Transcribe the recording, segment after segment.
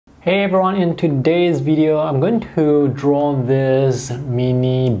Hey everyone, in today's video I'm going to draw this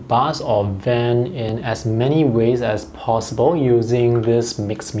mini bus or van in as many ways as possible using this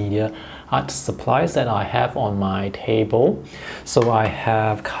mixed media art supplies that I have on my table. So I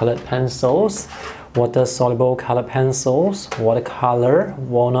have colored pencils, water soluble colored pencils, watercolor,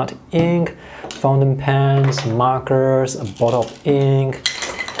 walnut ink, fountain pens, markers, a bottle of ink,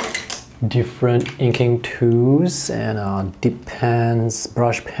 different inking tools, and dip pens,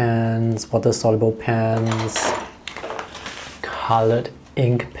 brush pens, water soluble pens, colored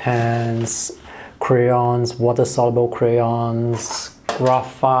ink pens, crayons, water soluble crayons,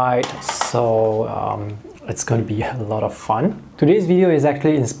 graphite. So it's going to be a lot of fun. Today's video is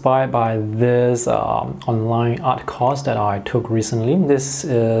actually inspired by this online art course that I took recently. This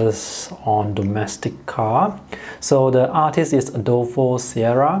is on Domestika. So the artist is Adolfo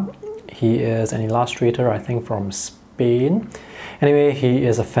Serra. He is an illustrator, I think, from Spain. Anyway, he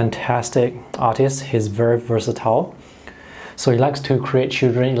is a fantastic artist. He's very versatile. So he likes to create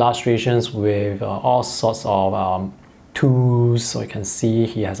children illustrations with all sorts of tools. So you can see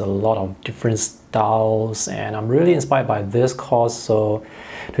he has a lot of different styles, and I'm really inspired by this course. So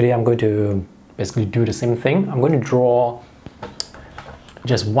today I'm going to basically do the same thing. I'm going to draw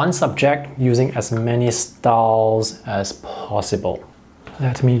just one subject using as many styles as possible.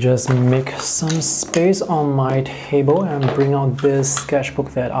 Let me just make some space on my table and bring out this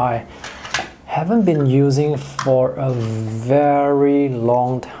sketchbook that I haven't been using for a very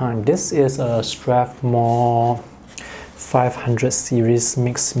long time. This is a Strathmore 500 series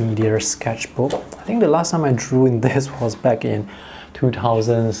mixed media sketchbook. I think the last time I drew in this was back in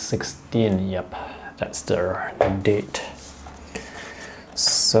 2016. Yep, that's the date.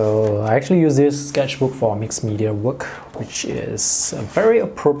 So I actually use this sketchbook for mixed media work, which is a very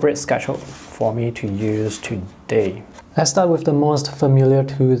appropriate sketchbook for me to use today. Let's start with the most familiar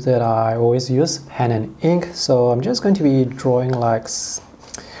tool that I always use, pen and ink. So I'm just going to be drawing like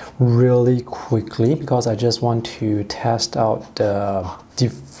really quickly because I just want to test out the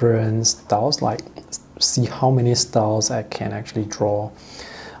different styles, like see how many styles I can actually draw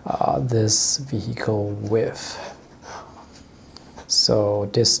this vehicle with. So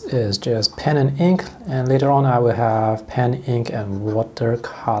this is just pen and ink, and later on I will have pen, ink, and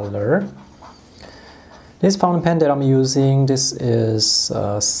watercolor. This fountain pen that I'm using, this is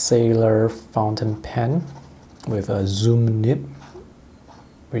a Sailor fountain pen with a zoom nib,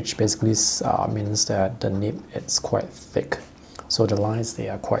 which basically means that the nib is quite thick, so the lines, they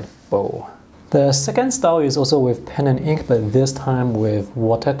are quite bold. The second style is also with pen and ink, but this time with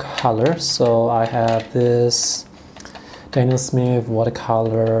watercolor. So I have this Daniel Smith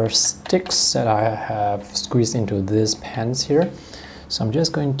watercolor sticks that I have squeezed into these pens here. So I'm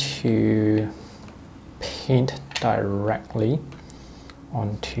just going to paint directly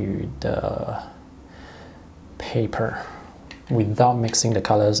onto the paper without mixing the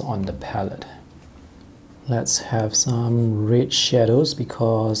colors on the palette. Let's have some red shadows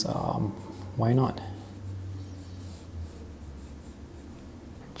because why not?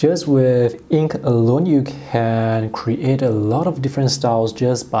 Just with ink alone, you can create a lot of different styles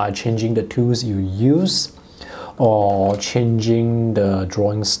just by changing the tools you use or changing the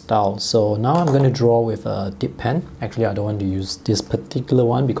drawing style. So now I'm going to draw with a dip pen. Actually, I don't want to use this particular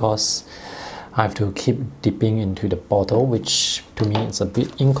one because I have to keep dipping into the bottle, which to me is a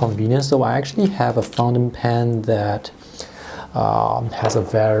bit inconvenient. So I actually have a fountain pen that has a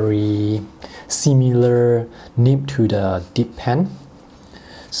very similar nib to the dip pen.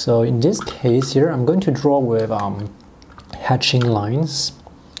 So in this case here, I'm going to draw with hatching lines.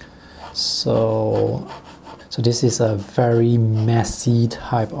 So this is a very messy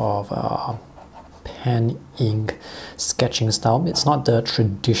type of pen ink sketching style. It's not the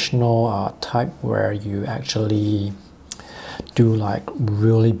traditional type where you actually do like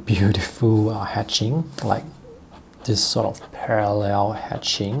really beautiful hatching, like this sort of parallel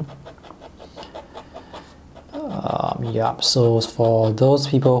hatching. Yeah, so for those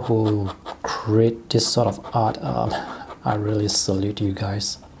people who create this sort of art, I really salute you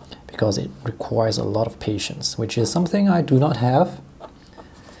guys because it requires a lot of patience, which is something I do not have.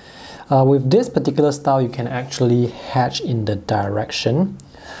 With this particular style, you can actually hatch in the direction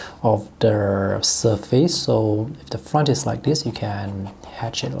of the surface. So if the front is like this, you can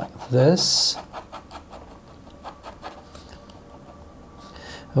hatch it like this.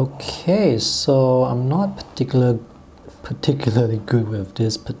 Okay, so I'm not particularly good with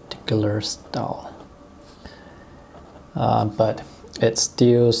this particular style, but it's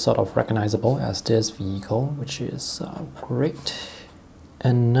still sort of recognizable as this vehicle, which is great.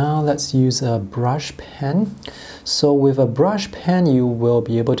 And now let's use a brush pen. So with a brush pen, you will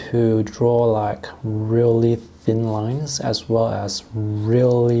be able to draw like really thin lines as well as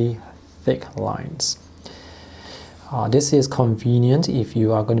really thick lines. This is convenient if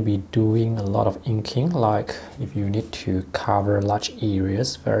you are going to be doing a lot of inking, like if you need to cover large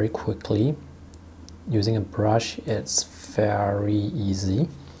areas very quickly. Using a brush, it's very easy.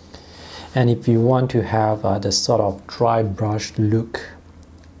 And if you want to have the sort of dry brush look,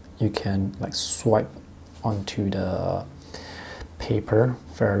 you can like swipe onto the paper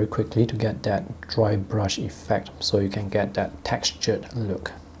very quickly to get that dry brush effect, so you can get that textured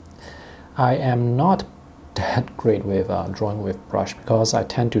look. I am not that great with drawing with brush because I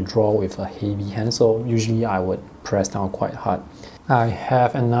tend to draw with a heavy hand, so usually I would press down quite hard. I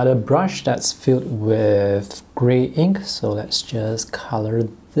have another brush that's filled with gray ink, so let's just color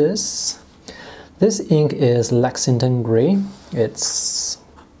this. This ink is Lexington Gray. It's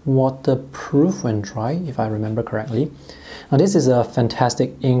waterproof when dry, if I remember correctly. Now this is a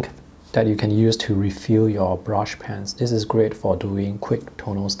fantastic ink that you can use to refill your brush pens. This is great for doing quick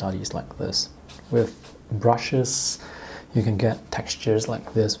tonal studies like this. With brushes, you can get textures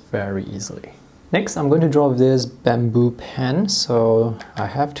like this very easily. Next, I'm going to draw with this bamboo pen, so I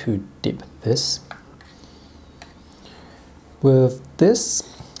have to dip this. With this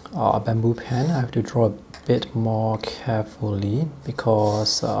bamboo pen, I have to draw a bit more carefully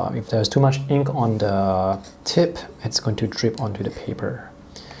because if there's too much ink on the tip, it's going to drip onto the paper.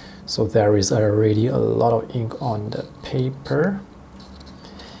 So there is already a lot of ink on the paper.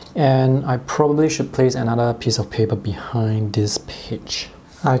 And I probably should place another piece of paper behind this page.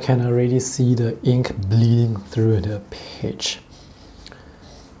 I can already see the ink bleeding through the page.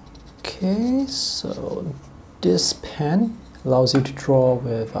 Okay, so this pen allows you to draw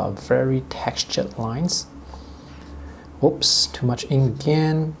with very textured lines. Oops, too much ink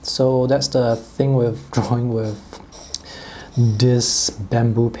again. So that's the thing with drawing with this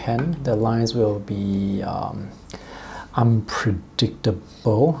bamboo pen. The lines will be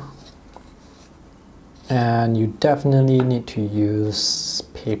unpredictable, and you definitely need to use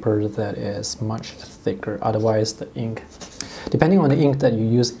paper that is much thicker, otherwise the ink, depending on the ink that you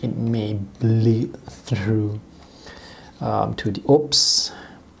use, it may bleed through to the, oops,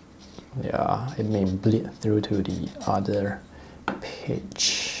 yeah, it may bleed through to the other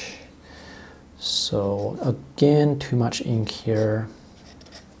page. So again, too much ink here.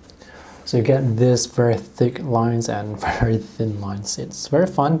 So you get this very thick lines and very thin lines. It's very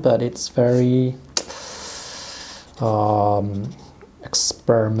fun, but it's very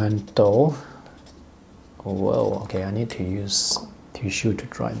experimental. Whoa, okay, I need to use tissue to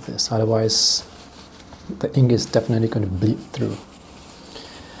dry this, otherwise the ink is definitely going to bleed through.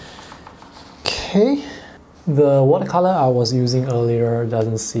 Okay, the watercolor I was using earlier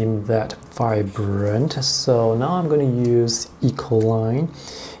doesn't seem that vibrant, so now I'm going to use Ecoline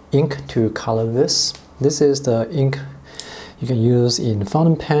ink to color this. This is the ink you can use in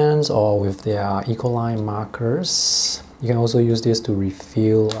fountain pens or with their Ecoline markers. You can also use this to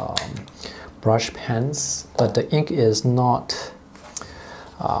refill brush pens, but the ink is not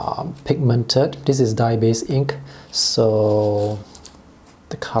pigmented. This is dye-based ink, so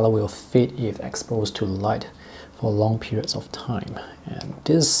the color will fade if exposed to light for long periods of time, and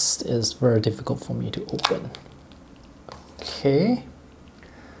this is very difficult for me to open. Okay,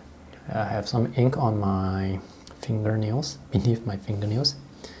 I have some ink on my fingernails, beneath my fingernails.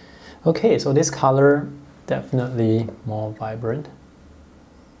 Okay, so this color definitely more vibrant.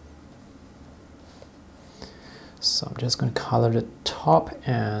 So I'm just going to color the top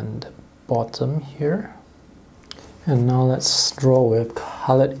and bottom here. And now let's draw with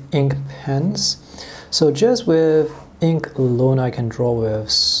colored ink pens. So just with ink alone, I can draw with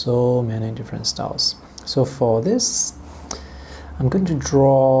so many different styles. So for this, I'm going to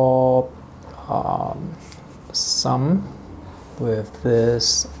draw some with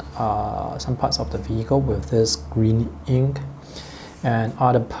this, some parts of the vehicle with this green ink, and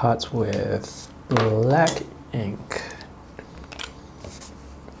other parts with black ink,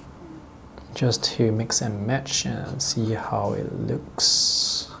 just to mix and match and see how it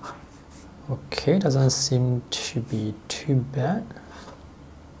looks. Okay, doesn't seem to be too bad.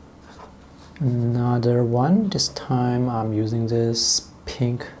 Another one, this time I'm using this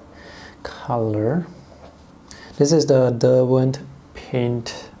pink color. This is the Derwent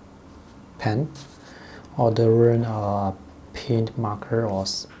paint pen, or Derwent paint marker, or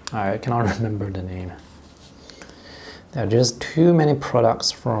I cannot remember the name. There are just too many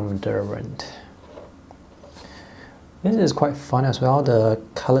products from Derwent. This is quite fun as well. The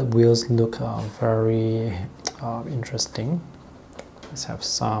colored wheels look very interesting. Let's have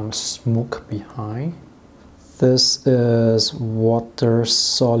some smoke behind. This is water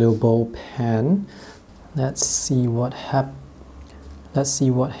soluble pen. Let's see what happens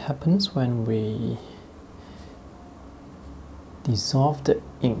when we dissolve the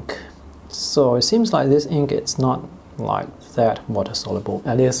ink. So it seems like this ink is not like that water soluble,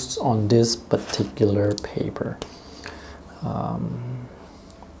 at least on this particular paper. Let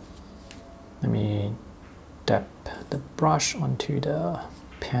me dab the brush onto the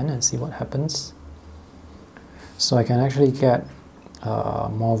pen and see what happens. So I can actually get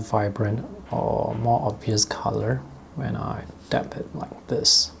more vibrant or more obvious color when I dab it like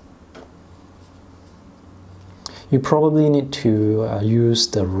this. You probably need to use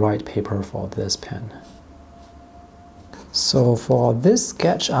the right paper for this pen. So for this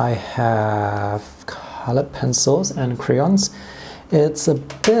sketch I have colored pencils and crayons. It's a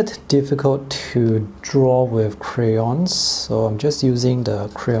bit difficult to draw with crayons, so I'm just using the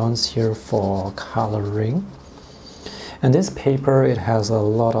crayons here for coloring. And this paper, it has a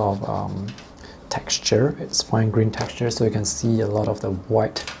lot of texture. It's fine grain texture, so you can see a lot of the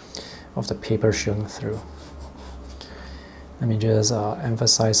white of the paper showing through. Let me just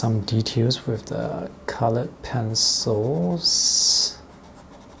emphasize some details with the colored pencils.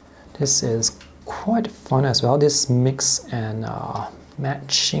 This is quite fun as well, this mix and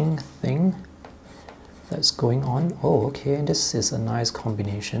matching thing that's going on. Oh, okay, this is a nice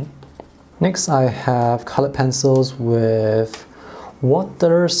combination. Next, I have colored pencils with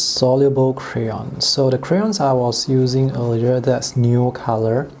water-soluble crayons. So the crayons I was using earlier, that's New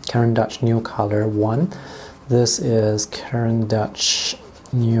Color, Caran d'Ache New Color 1. This is Caran d'Ache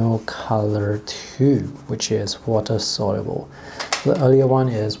New Color 2, which is water-soluble. The earlier one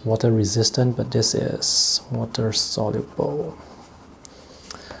is water-resistant, but this is water-soluble.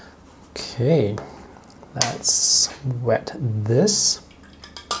 Okay, let's wet this.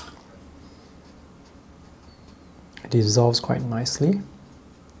 It dissolves quite nicely,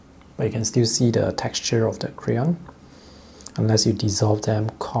 but you can still see the texture of the crayon unless you dissolve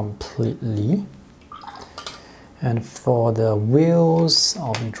them completely. And for the wheels,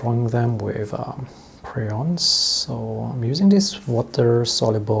 I'll be drawing them with crayons. So I'm using this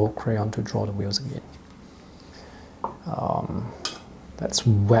water-soluble crayon to draw the wheels again. Let's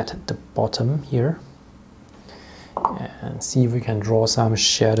wet the bottom here and see if we can draw some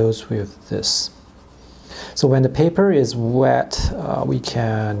shadows with this. So when the paper is wet, we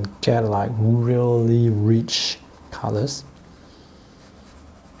can get like really rich colors.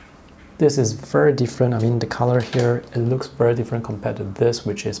 This is very different. I mean, the color here, it looks very different compared to this,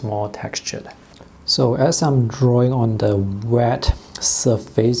 which is more textured. So as I'm drawing on the wet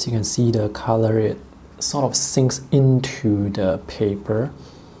surface, you can see the color, it sort of sinks into the paper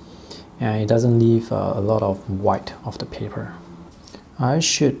and it doesn't leave a lot of white of the paper. I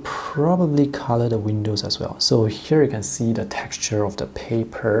should probably color the windows as well. So here you can see the texture of the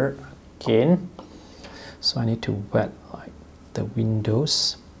paper again. So I need to wet like the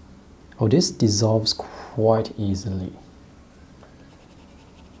windows. Oh, this dissolves quite easily.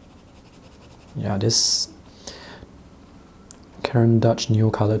 Yeah, this Caran d'Ache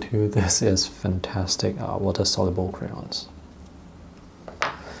New Color 2, this is fantastic water-soluble crayons.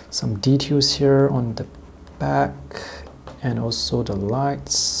 Some details here on the back and also the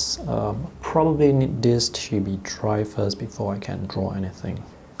lights. Probably need this to be dry first before I can draw anything.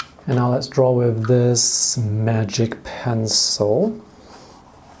 And now let's draw with this magic pencil.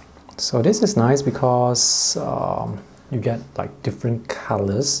 So this is nice because you get like different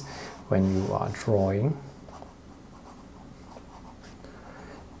colors when you are drawing.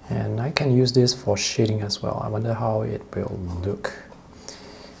 And I can use this for shading as well. I wonder how it will look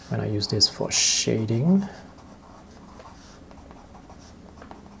when I use this for shading.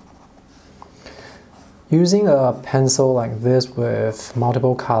 Using a pencil like this with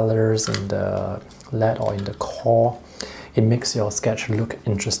multiple colors in the lead or in the core, it makes your sketch look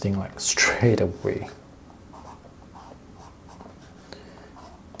interesting like straight away.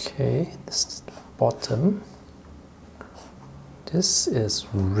 Okay, this is the bottom. This is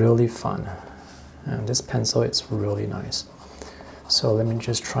really fun, and this pencil is really nice. So let me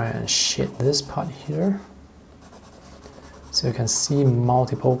just try and shade this part here. So you can see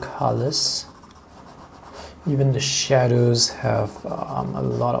multiple colors. Even the shadows have a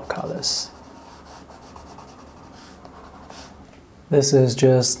lot of colors. This is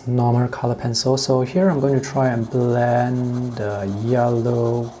just normal color pencil. So here I'm going to try and blend the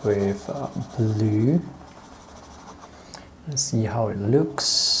yellow with blue. Let's see how it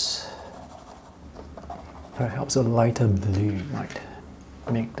looks. Perhaps a lighter blue might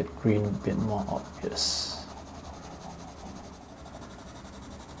make the green a bit more obvious.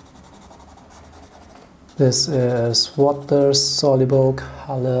 This is water soluble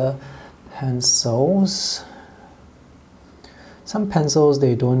color pencils. Some pencils,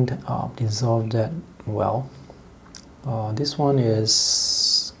 they don't dissolve that well. This one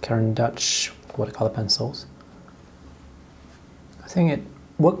is Karen Dutch watercolor pencils. I think it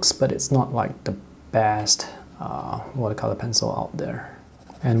works, but it's not like the best watercolor pencil out there.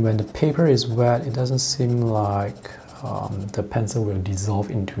 And when the paper is wet, it doesn't seem like the pencil will dissolve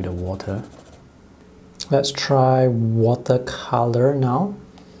into the water. Let's try watercolor now.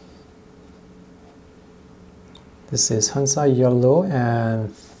 This is Hansa yellow and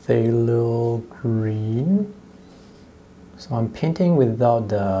phthalo green. So I'm painting without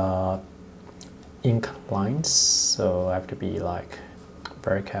the ink lines, so I have to be like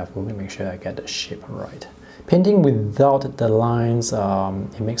very careful to make sure I get the shape right. Painting without the lines,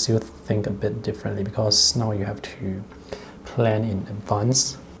 it makes you think a bit differently because now you have to plan in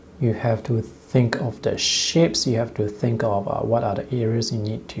advance. You have to think of the shapes, you have to think of what are the areas you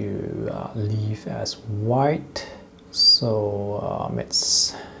need to leave as white. So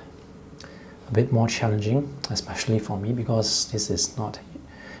it's a bit more challenging, especially for me, because this is not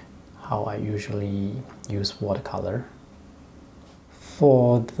how I usually use watercolor.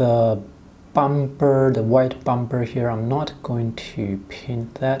 For the bumper, the white bumper here, I'm not going to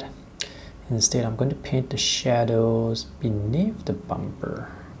paint that. Instead, I'm going to paint the shadows beneath the bumper.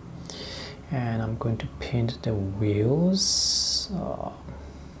 And I'm going to paint the wheels,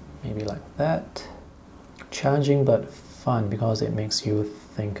 maybe like that. Challenging but fun because it makes you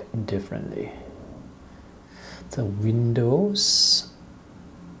think differently. The windows.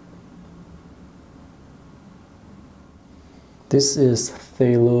 This is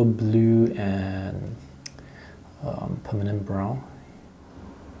phthalo blue and permanent brown.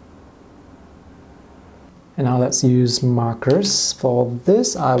 And now let's use markers. For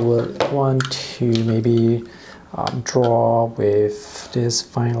this, I would want to maybe draw with this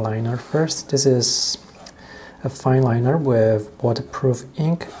fine liner first. This is a fine liner with waterproof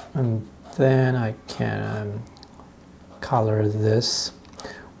ink, and then I can color this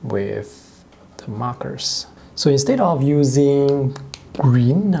with the markers. So instead of using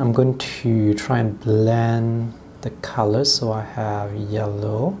green, I'm going to try and blend the colors. So I have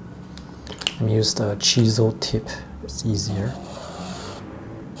yellow. I'm use the chisel tip, it's easier.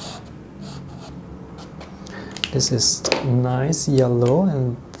 This is nice yellow,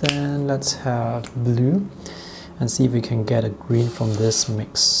 and then let's have blue and see if we can get a green from this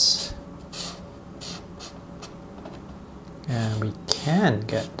mix. And we can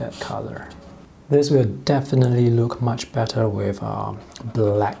get that color. This will definitely look much better with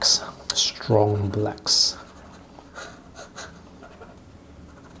blacks, strong blacks.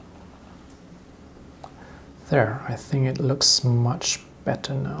 There, I think it looks much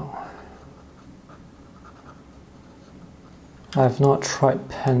better now. I've not tried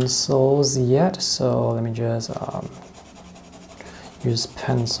pencils yet, so let me just use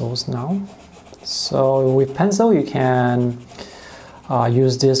pencils now. So with pencil, you can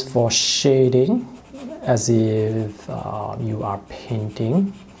use this for shading as if you are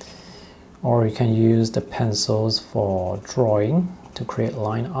painting, or you can use the pencils for drawing to create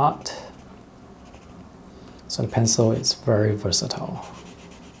line art. So the pencil is very versatile.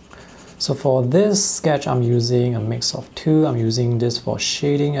 So for this sketch, I'm using a mix of two. I'm using this for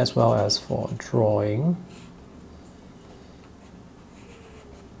shading as well as for drawing.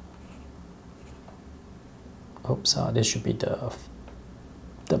 Oops, this should be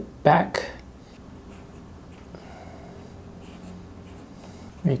the back.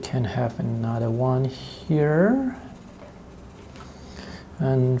 We can have another one here.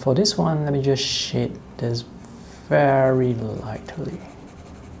 And for this one, let me just shade this very lightly.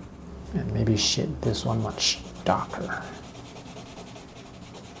 And maybe shade this one much darker.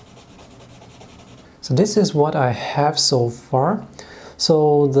 So this is what I have so far.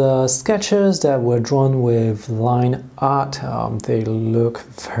 So the sketches that were drawn with line art, they look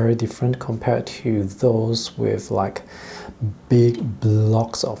very different compared to those with like big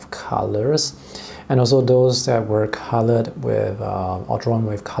blocks of colors. And also those that were colored with or drawn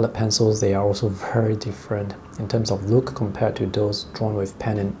with colored pencils, they are also very different in terms of look compared to those drawn with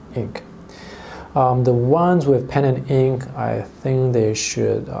pen and ink. The ones with pen and ink, I think they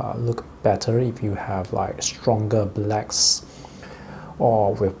should look better if you have like stronger blacks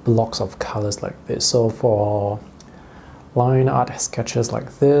or with blocks of colors like this. So for line art sketches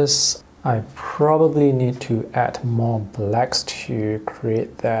like this, I probably need to add more blacks to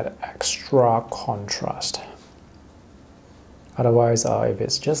create that extra contrast. Otherwise, if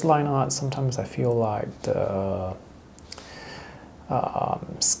it's just line art, sometimes I feel like the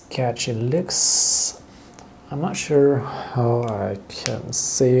sketch, it looks I'm not sure how I can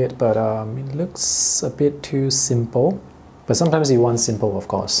say it, but it looks a bit too simple. But sometimes you want simple, of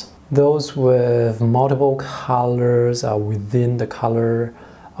course. Those with multiple colors within the color,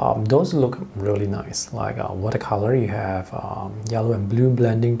 those look really nice. Like watercolor, you have yellow and blue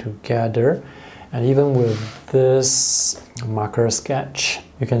blending together. And even with this marker sketch,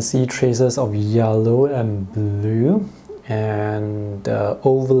 you can see traces of yellow and blue. And the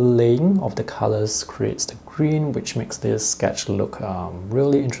overlaying of the colors creates the green, which makes this sketch look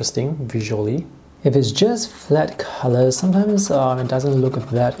really interesting visually. If it's just flat colors, sometimes it doesn't look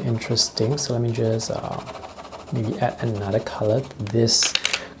that interesting. So let me just maybe add another color to this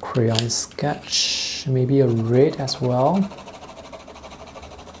crayon sketch. Maybe a red as well.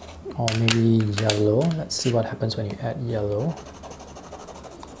 Or maybe yellow. Let's see what happens when you add yellow.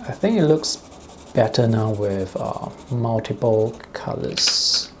 I think it looks better now with multiple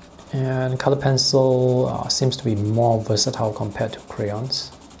colors. And color pencil seems to be more versatile compared to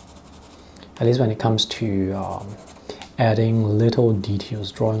crayons. At least when it comes to adding little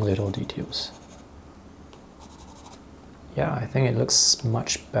details, drawing little details. Yeah, I think it looks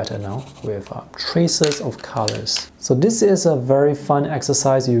much better now with traces of colors. So this is a very fun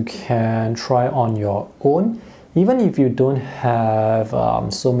exercise you can try on your own. Even if you don't have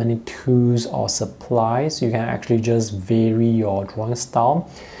so many tools or supplies, you can actually just vary your drawing style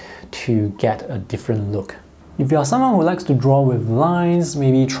to get a different look. If you are someone who likes to draw with lines,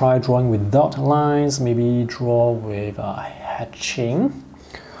 maybe try drawing without lines, maybe draw with hatching,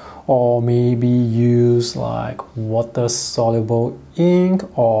 or maybe use like water-soluble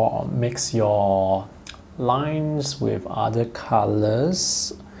ink, or mix your lines with other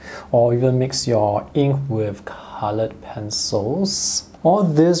colors, or even mix your ink with colored pencils. All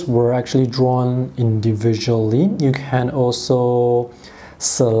these were actually drawn individually. You can also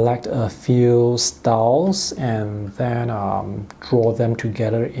select a few styles and then draw them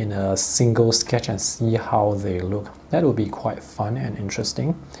together in a single sketch and see how they look. That will be quite fun and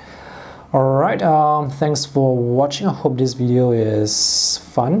interesting. Alright, thanks for watching. I hope this video is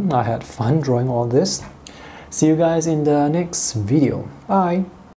fun. I had fun drawing all this. See you guys in the next video. Bye!